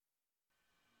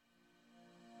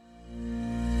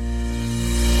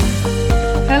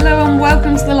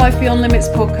Life Beyond Limits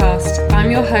podcast. I'm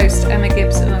your host, Emma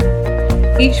Gibson.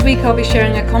 Each week I'll be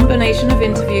sharing a combination of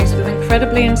interviews with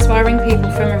incredibly inspiring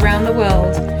people from around the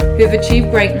world who have achieved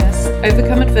greatness,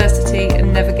 overcome adversity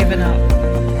and never given up,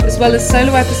 as well as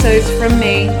solo episodes from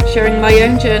me sharing my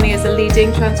own journey as a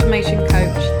leading transformation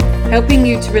coach, helping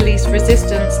you to release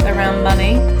resistance around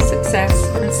money, success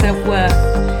and self-worth,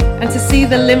 and to see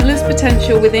the limitless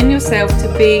potential within yourself to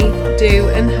be, do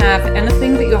and have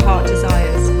anything that your heart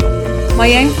desires. My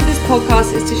aim for this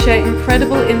podcast is to share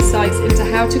incredible insights into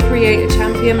how to create a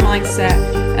champion mindset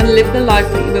and live the life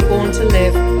that you were born to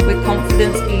live with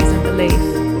confidence, ease and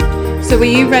belief. So are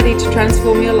you ready to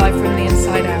transform your life from the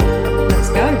inside out? Let's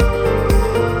go.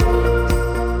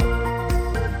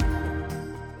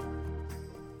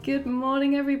 Good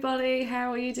morning everybody,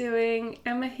 how are you doing?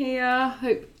 Emma here,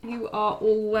 hope you are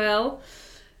all well.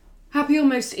 Happy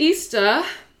almost Easter.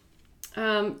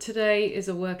 Today is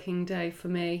a working day for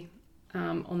me.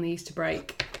 On the Easter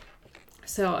break.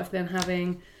 So I've been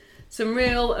having some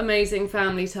real amazing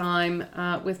family time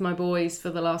with my boys for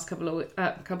the last couple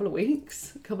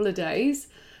of days.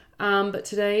 But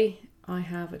today I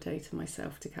have a day to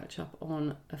myself to catch up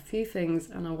on a few things,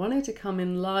 and I wanted to come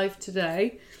in live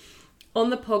today on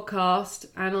the podcast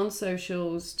and on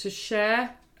socials to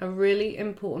share a really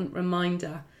important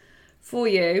reminder for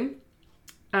you,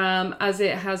 as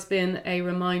it has been a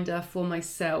reminder for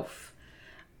myself.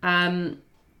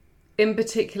 In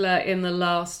particular in the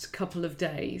last couple of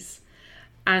days,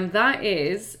 and that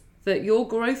is that your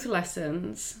growth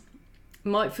lessons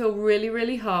might feel really,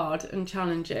 really hard and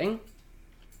challenging,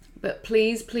 but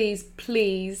please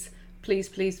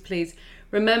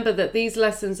remember that these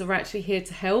lessons are actually here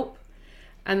to help,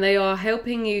 and they are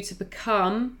helping you to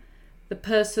become the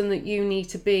person that you need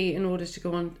to be in order to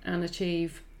go on and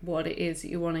achieve what it is that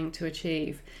you're wanting to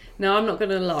achieve. Now, I'm not going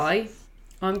to lie,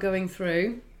 I'm going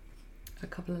through a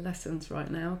couple of lessons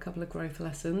right now, a couple of growth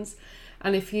lessons.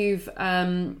 And if you've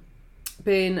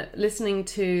been listening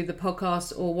to the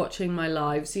podcast or watching my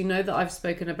lives, you know that I've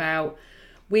spoken about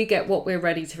we get what we're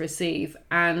ready to receive,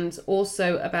 and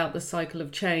also about the cycle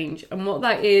of change. And what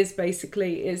that is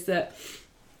basically is that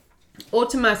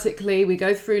automatically we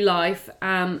go through life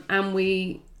and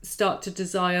we start to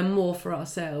desire more for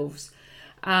ourselves.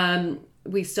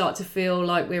 We start to feel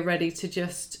like we're ready to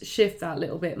just shift that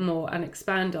little bit more and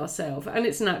expand ourselves. And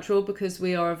it's natural because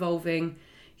we are evolving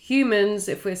humans.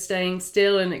 If we're staying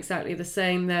still and exactly the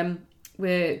same, then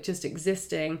we're just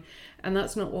existing. And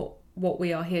that's not what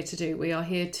we are here to do. We are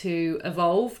here to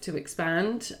evolve, to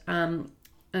expand,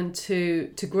 and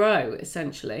to grow,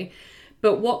 essentially.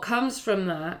 But what comes from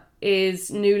that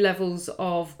is new levels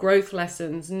of growth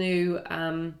lessons, new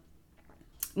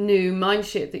mind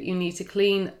shit that you need to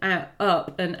clean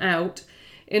up and out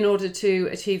in order to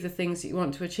achieve the things that you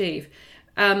want to achieve.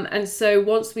 And so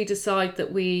once we decide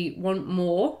that we want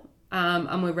more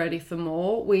and we're ready for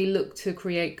more, we look to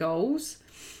create goals.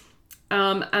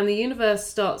 And the universe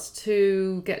starts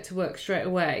to get to work straight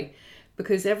away,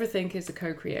 because everything is a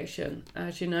co-creation.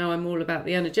 As you know, I'm all about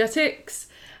the energetics.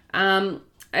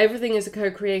 Everything is a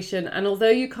co-creation. And although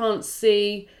you can't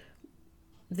see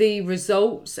the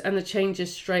results and the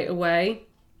changes straight away,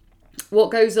 what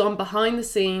goes on behind the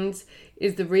scenes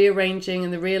is the rearranging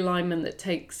and the realignment that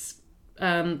takes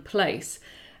place.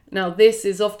 Now, this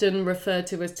is often referred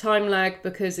to as time lag,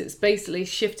 because it's basically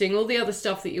shifting all the other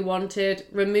stuff that you wanted,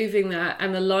 removing that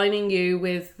and aligning you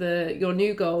with your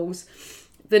new goals,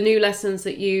 the new lessons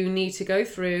that you need to go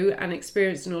through and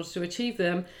experience in order to achieve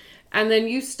them. And then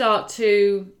you start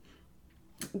to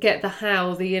get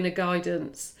the inner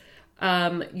guidance.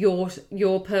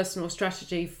 Your personal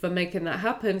strategy for making that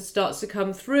happen starts to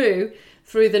come through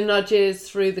the nudges,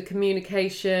 through the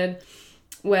communication,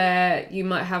 where you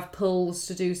might have pulls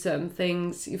to do certain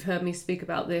things. You've heard me speak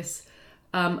about this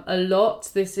a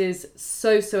lot. This is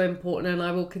so important, and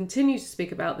I will continue to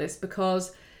speak about this,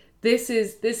 because this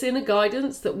inner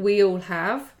guidance that we all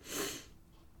have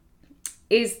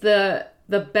is the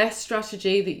best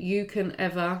strategy that you can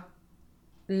ever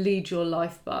lead your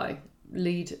life by,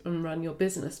 lead and run your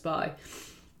business by.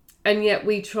 And yet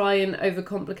we try and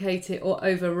overcomplicate it or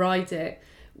override it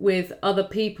with other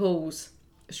people's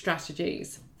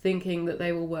strategies, thinking that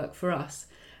they will work for us.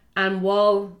 And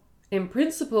while in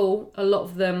principle a lot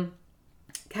of them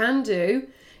can do,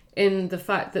 in the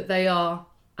fact that they are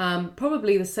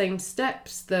probably the same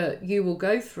steps that you will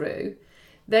go through,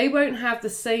 they won't have the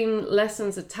same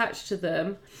lessons attached to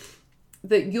them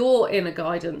that your inner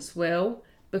guidance will,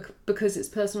 because it's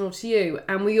personal to you.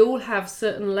 And we all have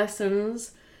certain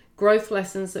lessons, growth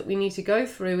lessons, that we need to go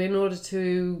through in order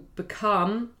to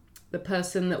become the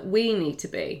person that we need to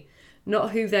be.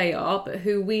 not who they are, but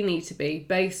who we need to be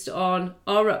based on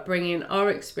our upbringing, our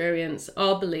experience,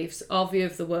 our beliefs, our view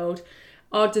of the world,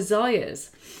 our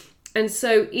desires. And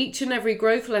so each and every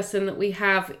growth lesson that we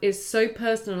have is so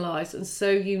personalized and so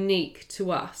unique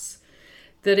to us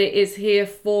that it is here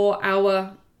for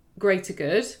our greater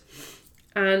good.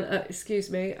 And excuse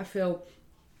me, I feel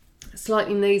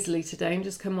slightly nasally today and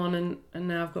just come on and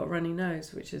now I've got a runny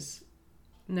nose, which is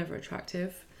never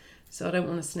attractive. So I don't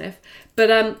want to sniff. But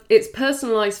it's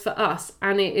personalised for us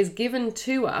and it is given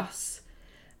to us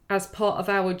as part of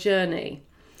our journey.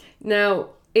 Now,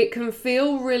 it can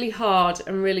feel really hard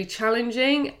and really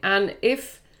challenging. And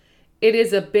if it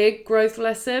is a big growth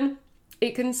lesson,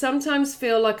 it can sometimes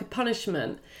feel like a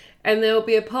punishment. And there'll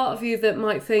be a part of you that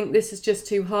might think this is just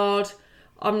too hard.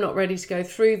 I'm not ready to go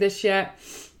through this yet.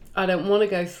 I don't want to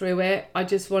go through it. I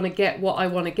just want to get what I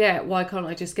want to get. Why can't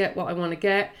I just get what I want to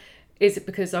get? Is it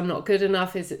because I'm not good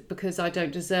enough? Is it because I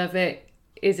don't deserve it?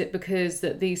 Is it because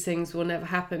that these things will never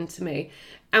happen to me?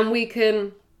 And we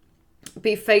can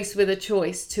be faced with a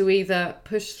choice to either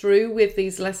push through with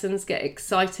these lessons, get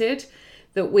excited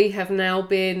that we have now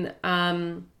been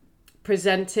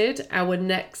presented our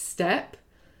next step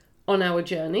on our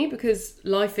journey, because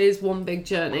life is one big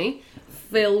journey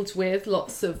filled with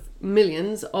lots of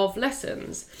millions of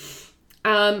lessons.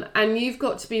 And you've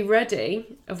got to be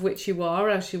ready, of which you are,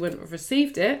 else you wouldn't have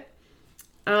received it,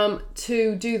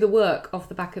 to do the work off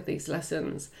the back of these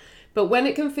lessons. But when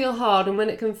it can feel hard and when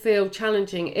it can feel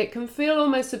challenging, it can feel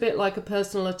almost a bit like a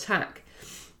personal attack,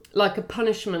 like a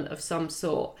punishment of some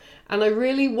sort. And I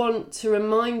really want to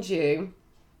remind you,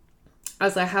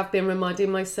 as I have been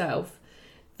reminding myself,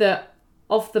 that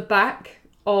off the back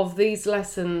of these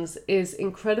lessons is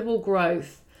incredible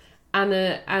growth and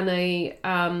a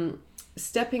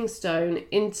stepping stone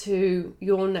into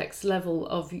your next level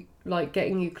of like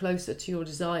getting you closer to your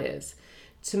desires,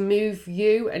 to move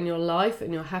you and your life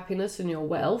and your happiness and your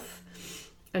wealth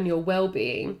and your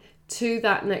well-being to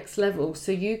that next level,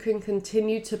 so you can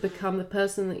continue to become the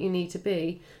person that you need to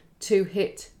be to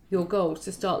hit your goals,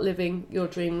 to start living your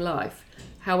dream life,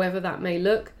 however that may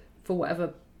look for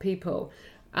whatever people,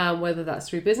 whether that's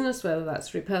through business, whether that's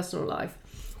through personal life.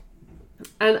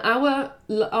 And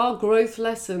our growth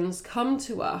lessons come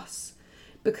to us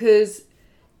because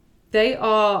they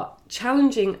are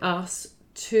challenging us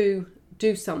to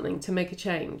do something, to make a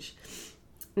change.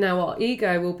 Now our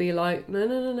ego will be like,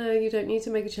 no, you don't need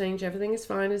to make a change. Everything is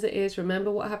fine as it is.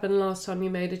 Remember what happened last time you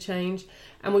made a change.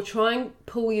 And we'll try and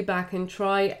pull you back and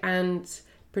try and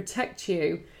protect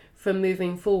you from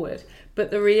moving forward.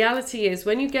 But the reality is,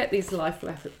 when you get these life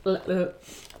lessons,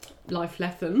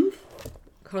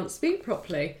 can't speak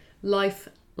properly, life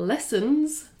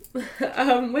lessons,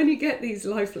 when you get these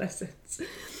life lessons,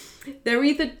 they're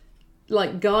either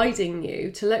like guiding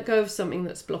you to let go of something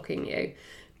that's blocking you,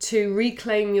 to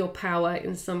reclaim your power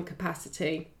in some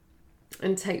capacity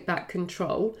and take back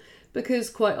control, because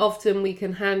quite often we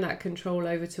can hand that control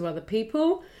over to other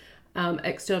people,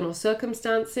 external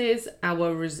circumstances,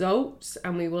 our results,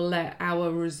 and we will let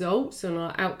our results and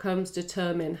our outcomes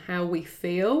determine how we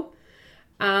feel.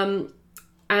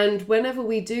 And whenever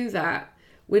we do that,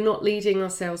 we're not leading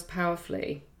ourselves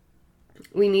powerfully.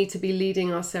 We need to be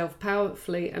leading ourselves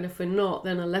powerfully, and if we're not,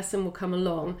 then a lesson will come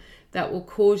along that will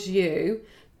cause you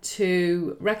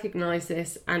to recognize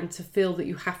this and to feel that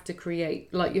you have to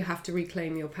create, like you have to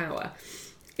reclaim your power.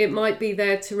 It might be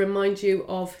there to remind you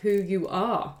of who you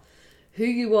are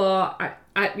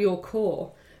at your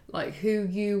core, like who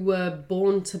you were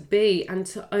born to be, and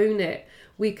to own it.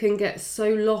 We can get so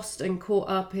lost and caught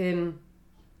up in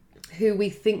who we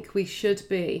think we should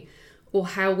be, or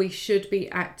how we should be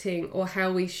acting, or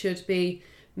how we should be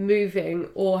moving,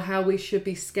 or how we should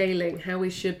be scaling, how we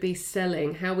should be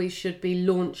selling, how we should be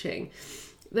launching,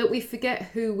 that we forget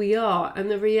who we are. And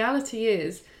the reality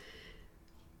is,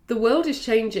 the world is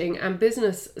changing, and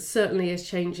business certainly is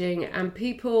changing, and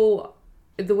people,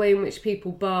 the way in which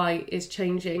people buy is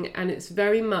changing, and it's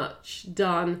very much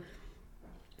done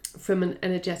from an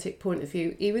energetic point of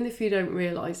view, even if you don't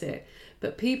realize it.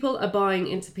 But people are buying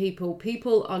into people.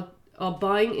 People are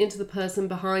buying into the person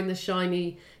behind the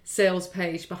shiny sales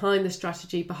page, behind the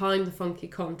strategy, behind the funky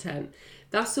content.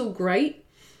 That's all great,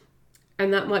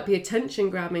 and that might be attention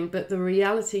grabbing, but the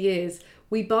reality is,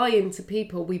 we buy into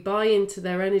people, we buy into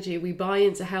their energy, we buy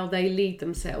into how they lead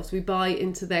themselves, we buy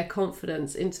into their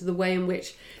confidence, into the way in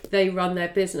which they run their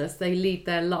business, they lead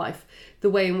their life, the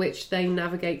way in which they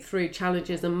navigate through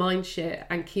challenges and mind shit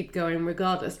and keep going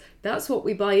regardless. That's what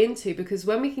we buy into, because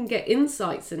when we can get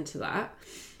insights into that,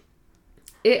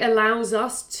 it allows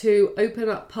us to open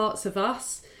up parts of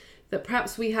us that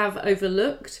perhaps we have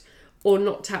overlooked or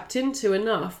not tapped into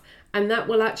enough, And that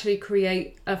will actually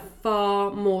create a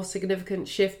far more significant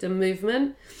shift and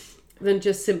movement than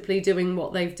just simply doing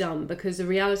what they've done. Because the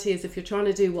reality is, if you're trying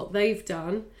to do what they've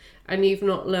done and you've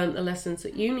not learned the lessons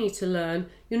that you need to learn,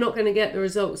 you're not going to get the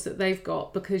results that they've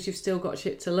got, because you've still got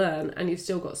shit to learn and you've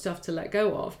still got stuff to let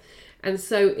go of. And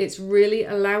so it's really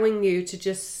allowing you to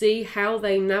just see how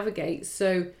they navigate,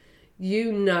 so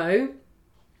you know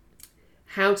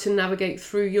how to navigate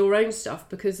through your own stuff.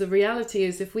 Because the reality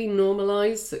is, if we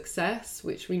normalize success,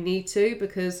 which we need to,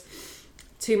 because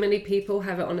too many people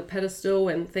have it on a pedestal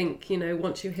and think, you know,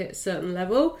 once you hit a certain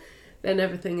level, then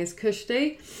everything is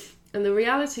cushy. And the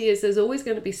reality is, there's always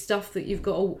going to be stuff that you've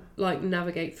got to like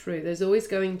navigate through. There's always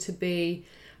going to be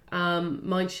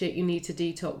mind shit you need to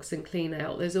detox and clean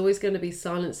out. There's always going to be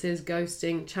silences,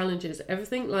 ghosting, challenges,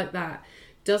 everything like that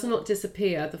does not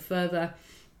disappear the further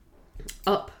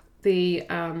up the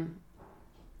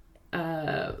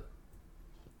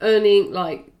earning,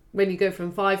 like when you go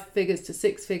from 5 figures to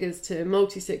 6 figures to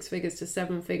multi-6 figures to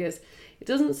 7 figures. It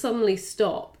doesn't suddenly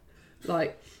stop.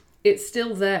 Like, it's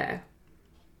still there.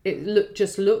 It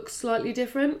just looks slightly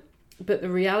different, but the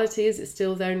reality is it's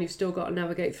still there, and you've still got to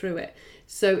navigate through it.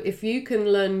 So if you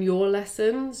can learn your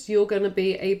lessons, you're going to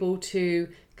be able to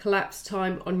collapse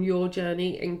time on your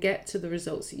journey and get to the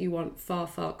results that you want far,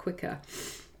 far quicker.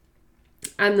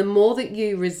 And the more that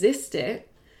you resist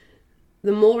it,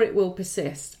 the more it will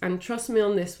persist. And trust me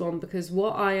on this one, because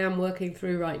what I am working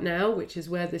through right now, which is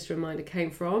where this reminder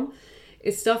came from,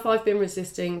 is stuff I've been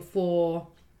resisting for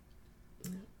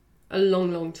a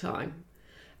long, long time,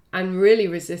 and really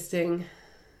resisting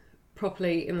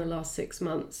properly in the last 6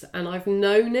 months. And I've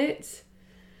known it,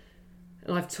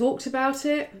 and I've talked about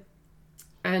it,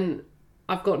 and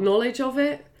I've got knowledge of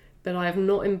it, but I have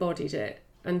not embodied it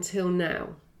until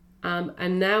now.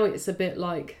 And now it's a bit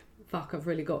like, fuck, I've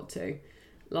really got to.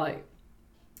 Like,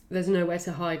 there's nowhere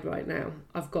to hide right now.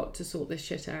 I've got to sort this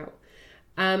shit out.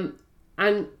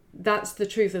 And that's the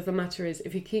truth of the matter is,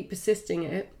 if you keep persisting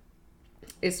it,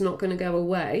 it's not going to go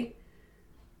away.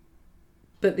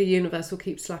 But the universe will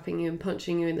keep slapping you and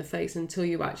punching you in the face until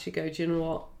you actually go, do you know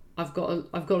what? I've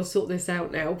got to sort this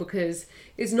out now, because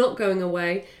it's not going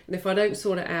away. And if I don't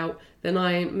sort it out, then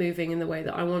I ain't moving in the way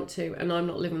that I want to, and I'm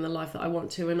not living the life that I want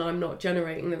to, and I'm not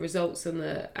generating the results and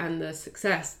the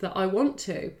success that I want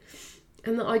to,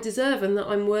 and that I deserve, and that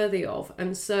I'm worthy of.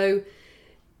 And so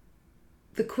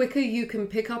the quicker you can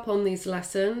pick up on these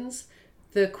lessons,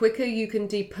 the quicker you can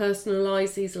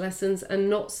depersonalize these lessons and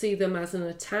not see them as an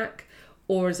attack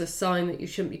or as a sign that you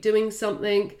shouldn't be doing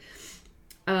something,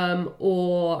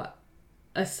 or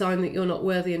a sign that you're not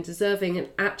worthy and deserving, and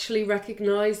actually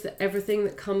recognize that everything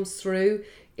that comes through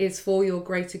is for your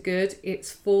greater good.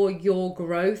 It's for your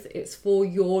growth. It's for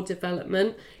your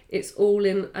development. It's all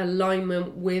in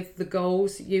alignment with the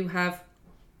goals you have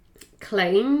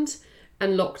claimed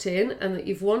and locked in and that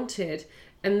you've wanted.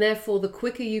 And therefore, the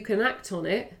quicker you can act on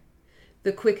it,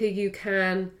 the quicker you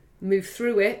can move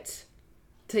through it,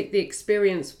 take the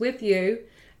experience with you,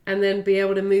 and then be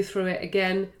able to move through it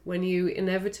again when you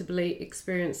inevitably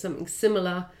experience something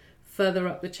similar further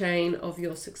up the chain of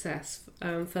your success,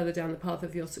 further down the path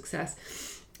of your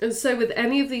success. And so with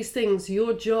any of these things,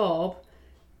 your job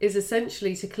is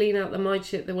essentially to clean out the mind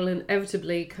shit that will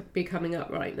inevitably be coming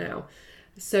up right now.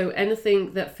 So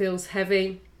anything that feels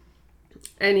heavy,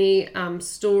 any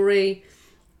story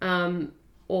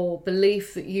or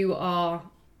belief that you are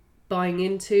buying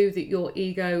into, that your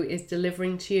ego is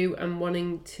delivering to you and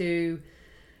wanting to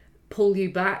pull you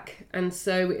back. And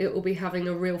so it will be having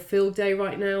a real field day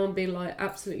right now and being like,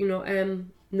 absolutely not,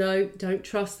 no, don't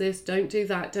trust this, don't do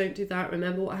that,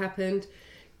 remember what happened,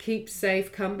 keep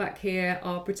safe, come back here,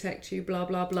 I'll protect you, blah,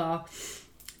 blah, blah.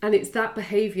 And it's that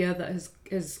behavior that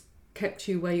has kept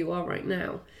you where you are right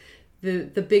now.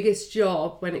 The biggest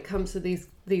job when it comes to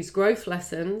these growth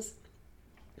lessons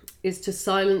is to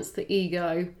silence the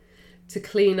ego, to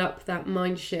clean up that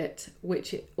mind shit,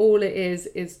 which all it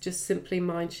is just simply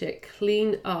mind shit.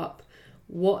 Clean up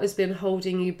what has been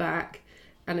holding you back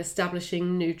and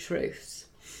establishing new truths.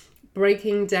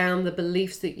 Breaking down the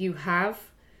beliefs that you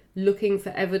have, looking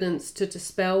for evidence to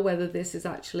dispel whether this is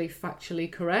actually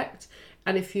factually correct.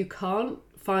 And if you can't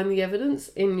find the evidence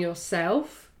in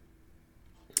yourself,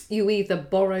 you either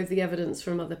borrow the evidence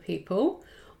from other people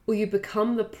or you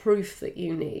become the proof that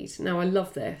you need. Now, I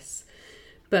love this,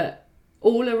 but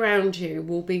all around you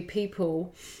will be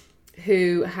people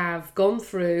who have gone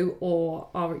through or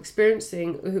are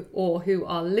experiencing or who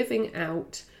are living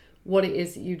out what it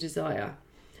is that you desire.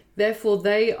 Therefore,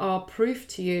 they are proof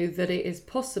to you that it is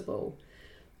possible.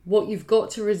 What you've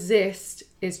got to resist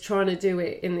is trying to do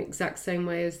it in the exact same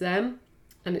way as them.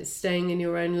 and it's staying in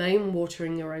your own lane,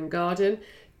 watering your own garden,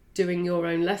 doing your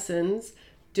own lessons,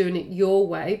 doing it your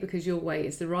way because your way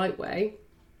is the right way.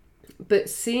 But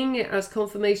seeing it as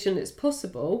confirmation it's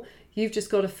possible, you've just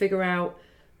got to figure out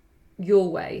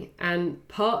your way. And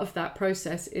part of that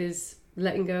process is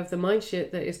letting go of the mind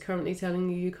shit that is currently telling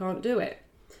you can't do it.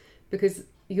 Because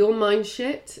your mind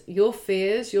shit, your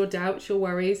fears, your doubts, your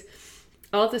worries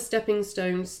are the stepping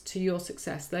stones to your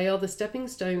success. They are the stepping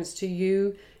stones to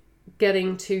you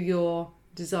getting to your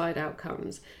desired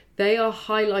outcomes. They are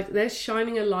they're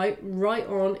shining a light right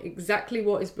on exactly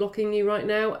what is blocking you right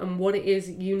now and what it is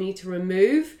you need to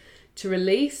remove, to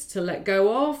release, to let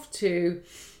go of, to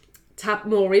tap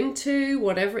more into,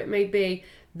 whatever it may be.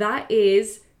 That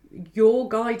is your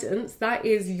guidance. That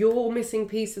is your missing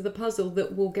piece of the puzzle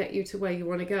that will get you to where you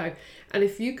want to go. And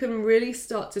if you can really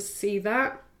start to see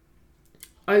that,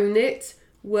 own it,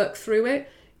 work through it,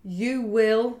 you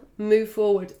will move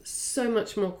forward so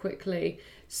much more quickly,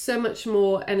 so much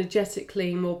more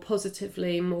energetically, more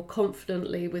positively, more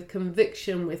confidently, with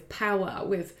conviction, with power,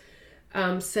 with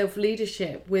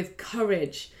self-leadership, with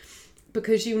courage,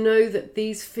 because you know that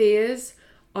these fears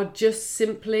are just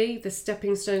simply the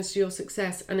stepping stones to your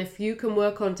success. And if you can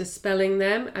work on dispelling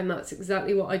them, and that's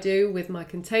exactly what I do with my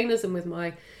containers and with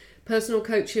my personal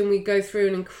coaching, we go through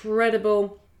an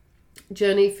incredible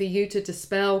journey for you to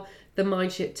dispel the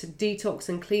mind shit, to detox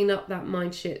and clean up that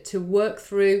mind shit, to work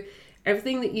through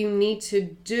everything that you need to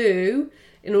do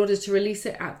in order to release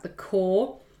it at the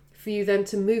core, for you then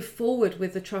to move forward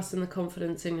with the trust and the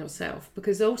confidence in yourself.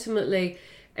 Because ultimately,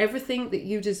 everything that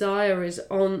you desire is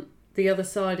on the other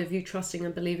side of you trusting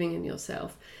and believing in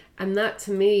yourself. And that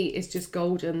to me is just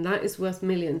golden. That is worth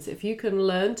millions. If you can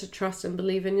learn to trust and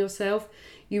believe in yourself,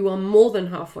 you are more than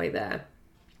halfway there.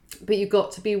 But you've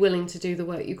got to be willing to do the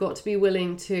work. You've got to be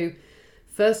willing to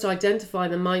first identify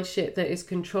the mind shit that is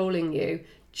controlling you,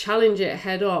 challenge it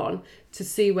head on to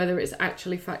see whether it's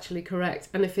actually factually correct.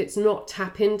 And if it's not,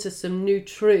 tap into some new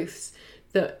truths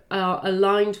that are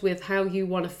aligned with how you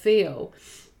want to feel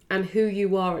and who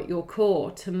you are at your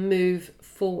core to move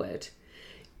forward.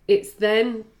 It's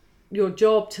then your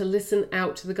job to listen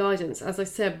out to the guidance. As I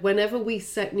said, whenever we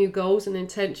set new goals and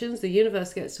intentions, the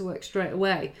universe gets to work straight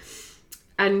away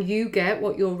and you get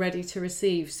what you're ready to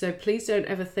receive. So please don't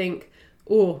ever think,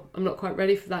 oh, I'm not quite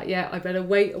ready for that yet, I better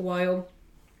wait a while.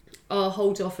 I'll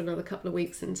hold off another couple of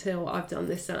weeks until I've done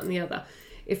this, that and the other.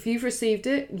 If you've received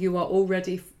it, you are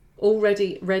already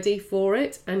ready for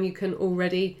it, and you can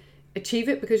already achieve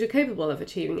it because you're capable of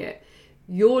achieving it.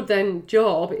 Your then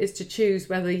job is to choose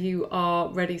whether you are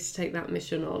ready to take that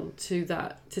mission on, to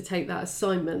take that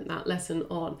assignment, that lesson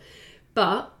on.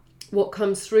 But what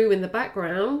comes through in the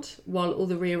background while all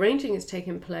the rearranging is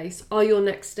taking place are your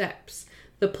next steps.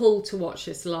 The pull to watch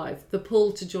this live, the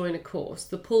pull to join a course,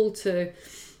 the pull to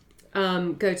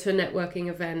go to a networking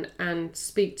event and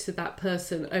speak to that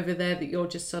person over there that you're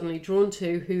just suddenly drawn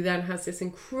to, who then has this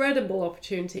incredible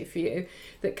opportunity for you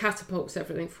that catapults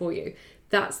everything for you.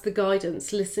 That's the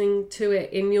guidance, listening to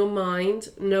it in your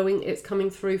mind, knowing it's coming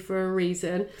through for a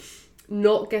reason,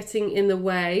 not getting in the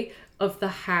way of the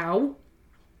how,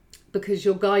 because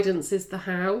your guidance is the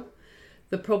how.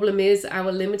 The problem is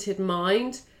our limited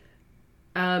mind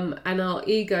and our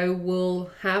ego will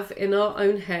have in our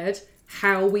own head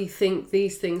how we think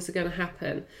these things are going to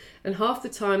happen. And half the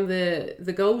time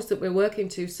the goals that we're working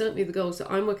to, certainly the goals that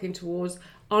I'm working towards,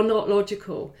 are not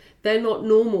logical. They're not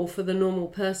normal for the normal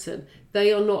person.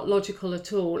 They are not logical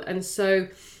at all. And so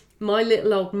my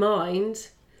little old mind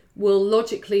will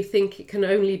logically think it can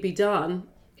only be done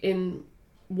in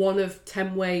one of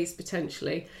 10 ways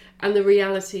potentially. And the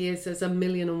reality is there's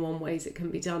 1,000,001 ways it can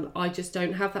be done. I just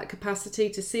don't have that capacity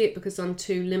to see it because I'm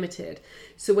too limited.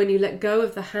 So when you let go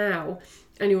of the how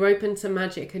and you're open to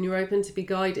magic and you're open to be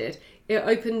guided, it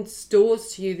opens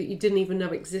doors to you that you didn't even know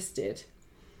existed.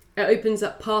 It opens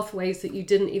up pathways that you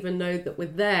didn't even know that were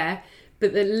there,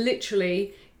 but that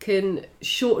literally can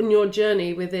shorten your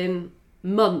journey within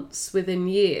months, within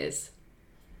years.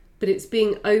 But it's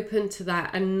being open to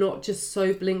that and not just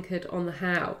so blinkered on the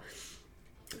how.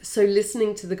 So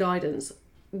listening to the guidance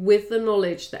with the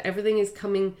knowledge that everything is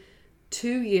coming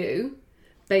to you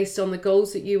based on the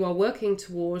goals that you are working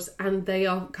towards, and they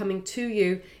are coming to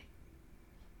you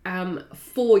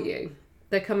for you.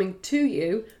 They're coming to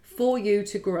you for you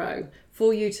to grow,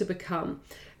 for you to become.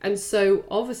 And so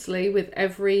obviously with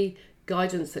every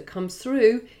guidance that comes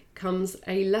through comes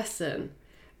a lesson.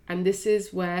 And this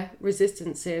is where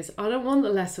resistance is. I don't want the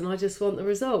lesson, I just want the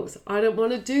results. I don't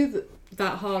want to do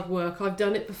that hard work. I've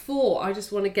done it before. I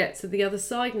just want to get to the other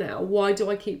side now. Why do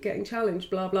I keep getting challenged?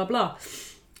 Blah, blah, blah.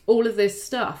 All of this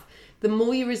stuff. The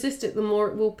more you resist it, the more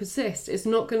it will persist. It's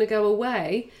not going to go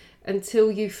away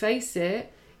until you face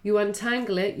it, you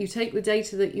untangle it, you take the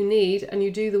data that you need, and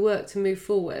you do the work to move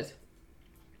forward.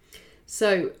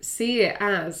 So see it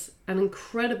as an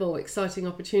incredible, exciting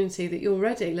opportunity that you're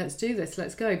ready. Let's do this.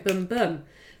 Let's go. Boom, boom.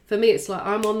 For me, it's like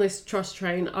I'm on this trust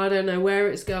train. I don't know where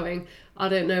it's going. I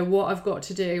don't know what I've got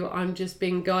to do. I'm just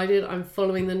being guided. I'm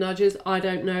following the nudges. I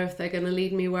don't know if they're going to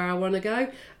lead me where I want to go.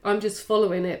 I'm just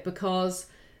following it because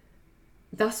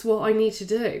that's what I need to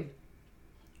do.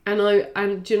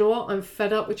 And do you know what? I'm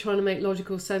fed up with trying to make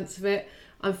logical sense of it.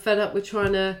 I'm fed up with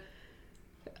trying to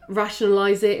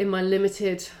rationalize it in my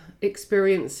limited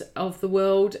experience of the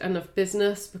world and of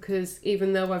business, because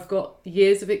even though I've got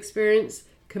years of experience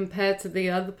compared to the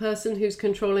other person who's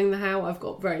controlling the how, I've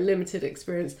got very limited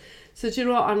experience. So do you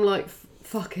know what? I'm like,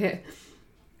 fuck it.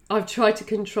 I've tried to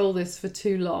control this for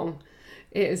too long.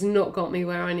 It has not got me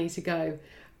where I need to go.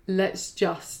 Let's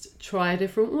just try a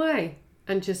different way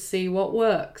and just see what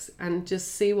works and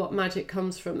just see what magic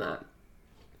comes from that.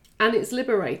 And it's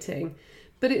liberating,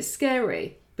 but it's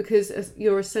scary because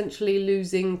you're essentially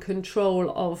losing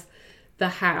control of the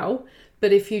how.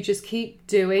 But if you just keep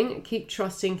doing, keep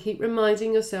trusting, keep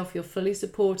reminding yourself you're fully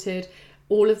supported,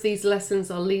 all of these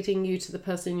lessons are leading you to the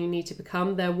person you need to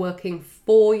become. They're working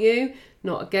for you,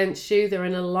 not against you. They're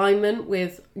in alignment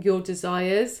with your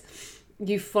desires.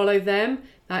 You follow them.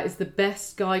 That is the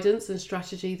best guidance and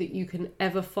strategy that you can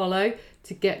ever follow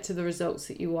to get to the results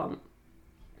that you want.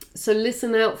 So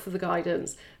listen out for the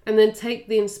guidance and then take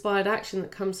the inspired action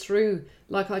that comes through.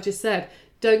 Like I just said,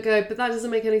 don't go, but that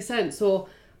doesn't make any sense, or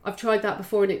I've tried that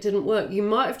before and it didn't work. You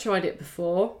might have tried it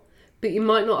before, but you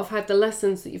might not have had the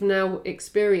lessons that you've now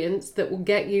experienced that will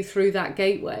get you through that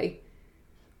gateway.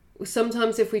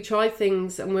 Sometimes if we try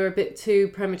things and we're a bit too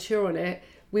premature on it,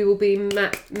 we will be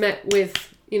met with,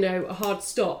 a hard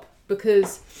stop,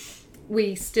 because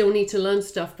we still need to learn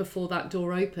stuff before that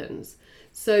door opens.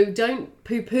 So don't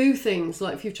poo-poo things.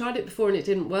 Like if you've tried it before and it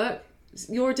didn't work,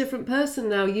 you're a different person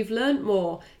now. You've learned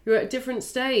more. You're at a different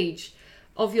stage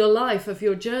of your life, of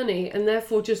your journey, and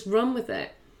therefore just run with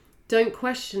it. Don't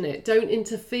question it. Don't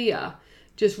interfere.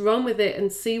 Just run with it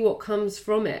and see what comes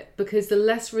from it, because the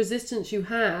less resistance you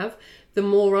have, the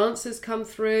more answers come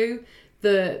through,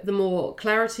 the more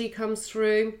clarity comes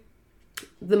through,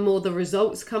 the more the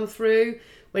results come through.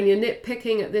 When you're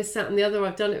nitpicking at this, that and the other,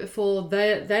 I've done it before,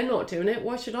 they're not doing it,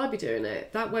 why should I be doing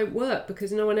it? That won't work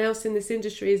because no one else in this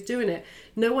industry is doing it.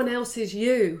 No one else is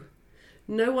you.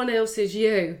 No one else is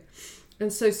you.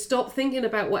 And so stop thinking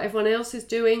about what everyone else is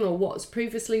doing or what's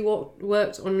previously what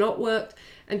worked or not worked,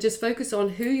 and just focus on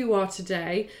who you are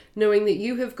today, knowing that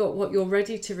you have got what you're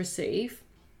ready to receive.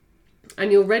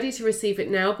 And you're ready to receive it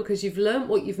now because you've learned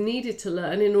what you've needed to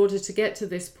learn in order to get to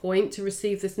this point, to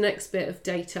receive this next bit of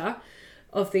data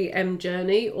of the M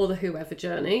journey or the whoever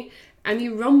journey, and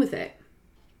you run with it.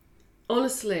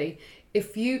 Honestly,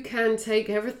 if you can take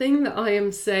everything that I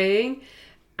am saying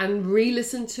and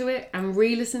re-listen to it and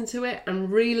re-listen to it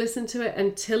and re-listen to it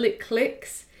until it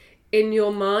clicks in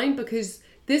your mind, because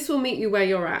this will meet you where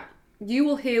you're at. You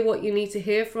will hear what you need to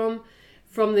hear from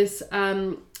this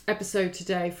episode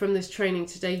today, from this training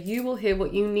today. You will hear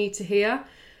what you need to hear.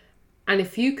 And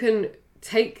if you can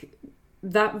take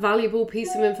that valuable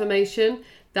piece of information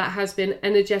that has been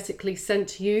energetically sent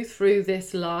to you through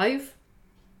this live,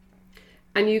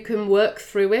 and you can work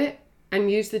through it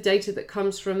and use the data that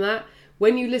comes from that,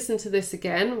 when you listen to this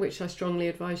again, which I strongly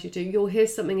advise you do, you'll hear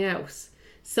something else.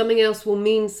 Something else will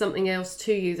mean something else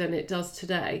to you than it does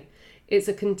today. It's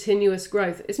a continuous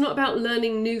growth. It's not about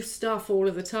learning new stuff all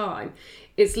of the time.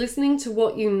 It's listening to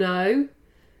what you know,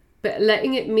 but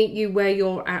letting it meet you where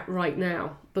you're at right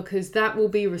now, because that will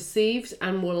be received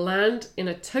and will land in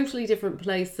a totally different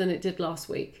place than it did last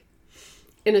week.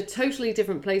 In a totally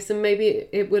different place than maybe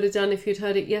it would have done if you'd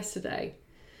heard it yesterday.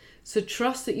 So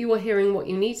trust that you are hearing what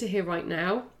you need to hear right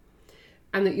now,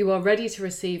 and that you are ready to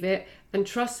receive it, and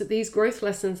trust that these growth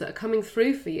lessons that are coming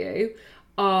through for you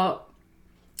are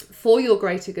for your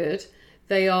greater good.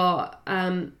 They are,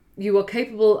 you are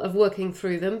capable of working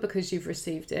through them because you've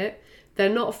received it. They're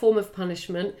not a form of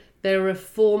punishment. They're a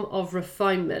form of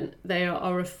refinement. They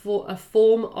are a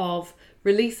form of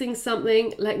releasing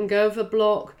something, letting go of a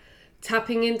block,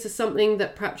 tapping into something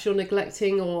that perhaps you're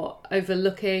neglecting or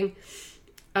overlooking,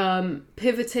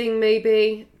 pivoting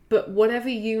maybe, but whatever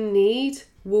you need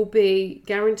will be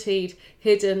guaranteed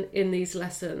hidden in these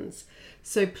lessons.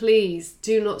 So please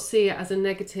do not see it as a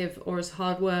negative or as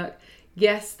hard work.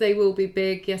 Yes, they will be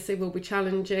big. Yes, they will be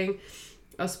challenging.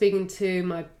 I was speaking to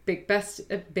my big biz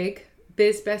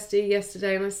bestie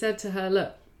yesterday, and I said to her,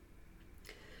 look,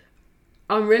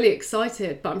 I'm really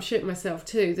excited, but I'm shitting myself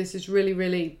too. This is really,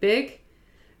 really big,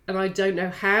 and I don't know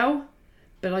how,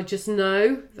 but I just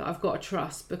know that I've got to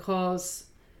trust, because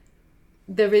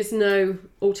there is no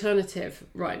alternative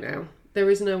right now. There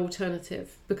is no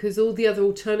alternative, because all the other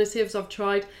alternatives I've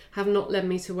tried have not led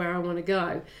me to where I want to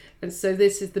go. And so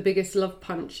this is the biggest love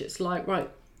punch. It's like, right,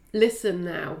 listen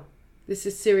now. This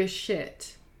is serious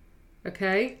shit.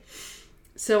 Okay?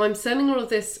 So I'm sending all of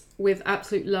this with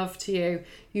absolute love to you.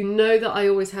 You know that I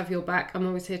always have your back. I'm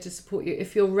always here to support you.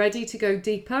 If you're ready to go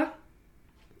deeper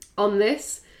on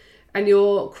this, and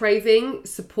you're craving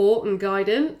support and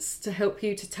guidance to help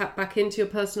you to tap back into your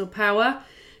personal power,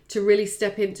 to really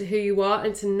step into who you are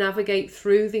and to navigate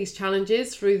through these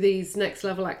challenges, through these next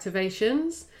level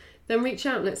activations, then reach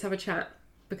out and let's have a chat,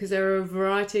 because there are a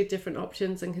variety of different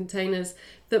options and containers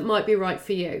that might be right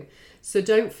for you. So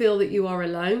don't feel that you are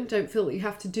alone. Don't feel that you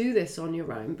have to do this on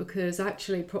your own, because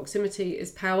actually proximity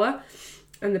is power.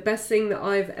 And the best thing that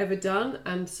I've ever done,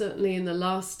 and certainly in the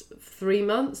last 3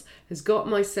 months, has got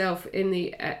myself in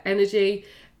the energy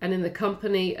and in the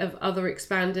company of other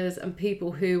expanders and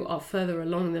people who are further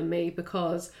along than me,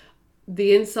 because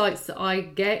the insights that I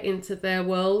get into their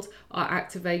world are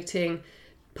activating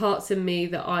parts in me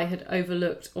that I had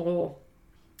overlooked or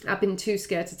I've been too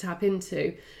scared to tap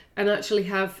into, and actually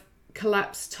have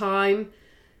collapsed time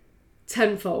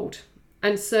tenfold.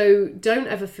 And so don't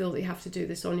ever feel that you have to do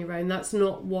this on your own. That's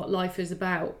not what life is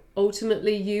about.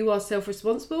 Ultimately, you are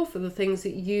self-responsible for the things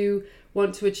that you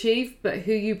want to achieve, but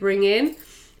who you bring in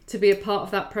to be a part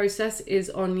of that process is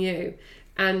on you.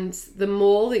 And the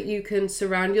more that you can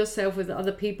surround yourself with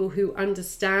other people who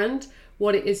understand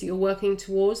what it is that you're working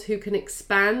towards, who can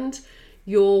expand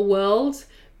your world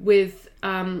with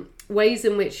ways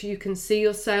in which you can see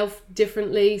yourself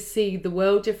differently, see the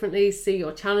world differently, see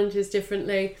your challenges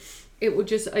differently, it will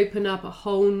just open up a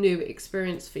whole new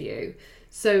experience for you.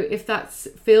 So if that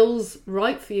feels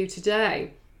right for you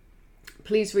today,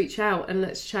 please reach out and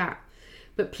let's chat.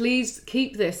 But please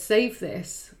keep this, save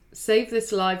this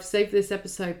live, save this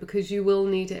episode, because you will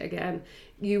need it again.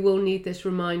 You will need this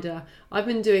reminder. I've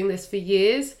been doing this for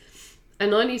years,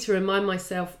 and I need to remind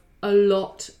myself a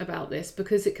lot about this,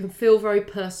 because it can feel very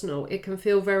personal. It can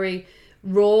feel very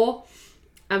raw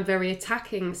and very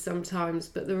attacking sometimes,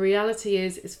 but the reality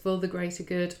is it's for the greater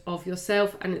good of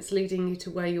yourself, and it's leading you to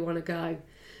where you want to go.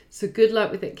 So good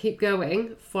luck with it. Keep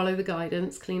going, follow the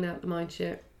guidance, clean out the mind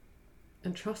shit,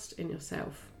 and trust in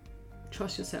yourself.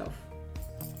 Trust yourself.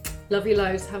 Love you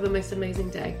loads. Have the most amazing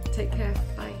day. Take care.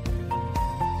 Bye.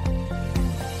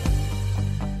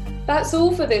 That's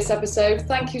all for this episode.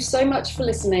 Thank you so much for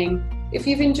listening. If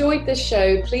you've enjoyed this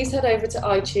show, please head over to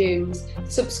iTunes,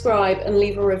 subscribe and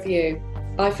leave a review.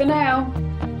 Bye for now.